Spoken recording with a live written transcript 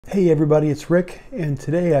Hey everybody, it's Rick, and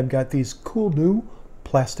today I've got these cool new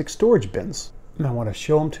plastic storage bins. And I want to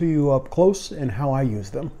show them to you up close and how I use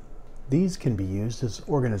them. These can be used as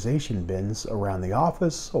organization bins around the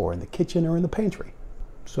office or in the kitchen or in the pantry.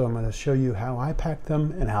 So I'm going to show you how I pack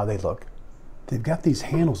them and how they look. They've got these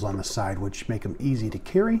handles on the side which make them easy to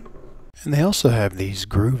carry. And they also have these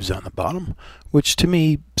grooves on the bottom, which to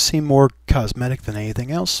me seem more cosmetic than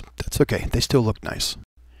anything else. That's okay, they still look nice.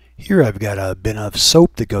 Here I've got a bin of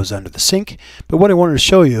soap that goes under the sink, but what I wanted to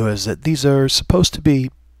show you is that these are supposed to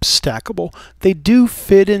be stackable. They do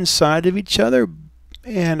fit inside of each other,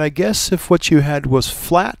 and I guess if what you had was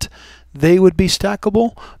flat, they would be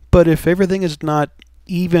stackable, but if everything is not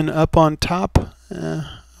even up on top,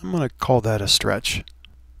 I'm going to call that a stretch.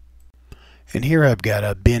 And here I've got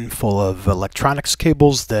a bin full of electronics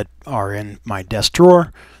cables that are in my desk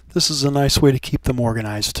drawer. This is a nice way to keep them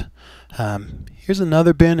organized. Here's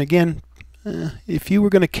another bin. Again, if you were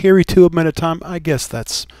going to carry two of them at a time, I guess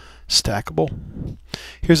that's stackable.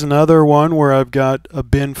 Here's another one where I've got a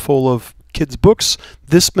bin full of kids' books.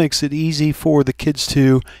 This makes it easy for the kids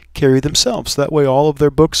to carry themselves. That way all of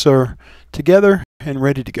their books are together and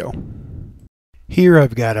ready to go. Here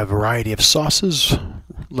I've got a variety of sauces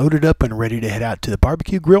loaded up and ready to head out to the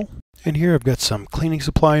barbecue grill. And here I've got some cleaning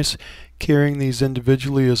supplies. Carrying these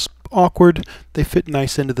individually is awkward. They fit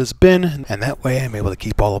nice into this bin, and that way I'm able to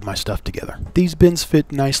keep all of my stuff together. These bins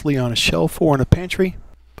fit nicely on a shelf or in a pantry.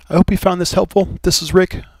 I hope you found this helpful. This is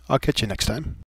Rick. I'll catch you next time.